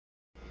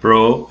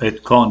Pro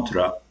et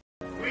Contra.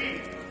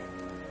 We,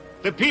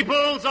 the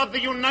peoples of the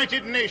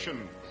United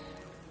Nations,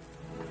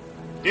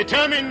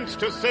 determined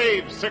to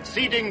save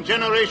succeeding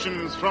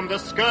generations from the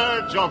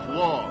scourge of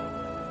war,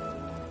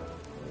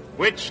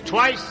 which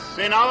twice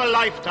in our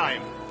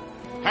lifetime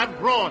have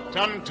brought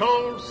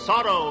untold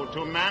sorrow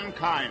to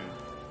mankind,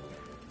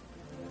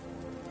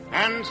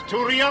 and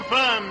to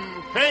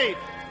reaffirm faith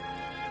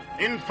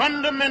in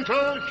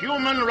fundamental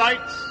human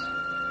rights,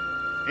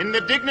 in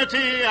the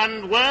dignity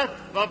and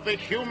worth of the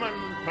human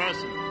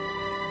person,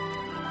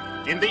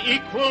 in the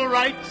equal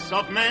rights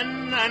of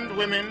men and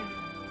women,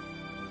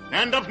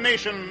 and of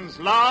nations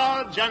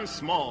large and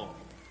small.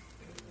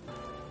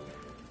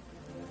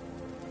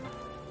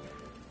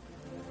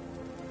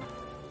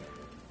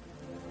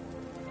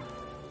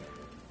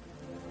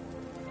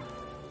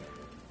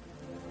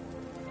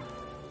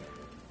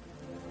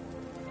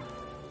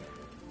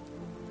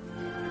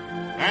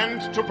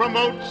 And to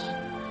promote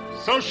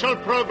social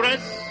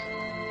progress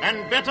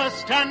and better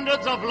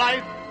standards of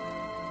life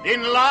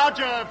in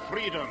larger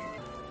freedom.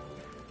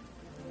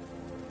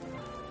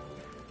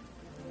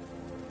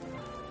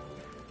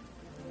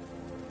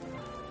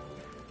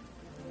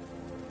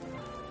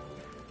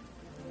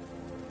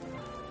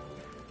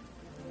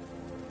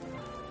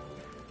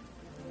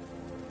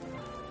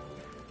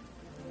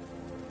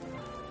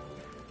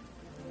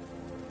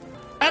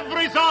 Have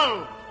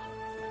resolved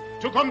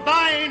to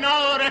combine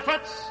our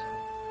efforts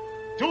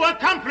to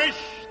accomplish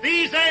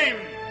these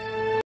aims.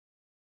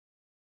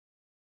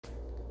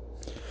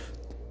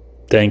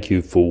 Thank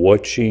you for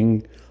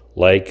watching,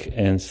 like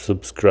and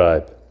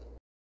subscribe.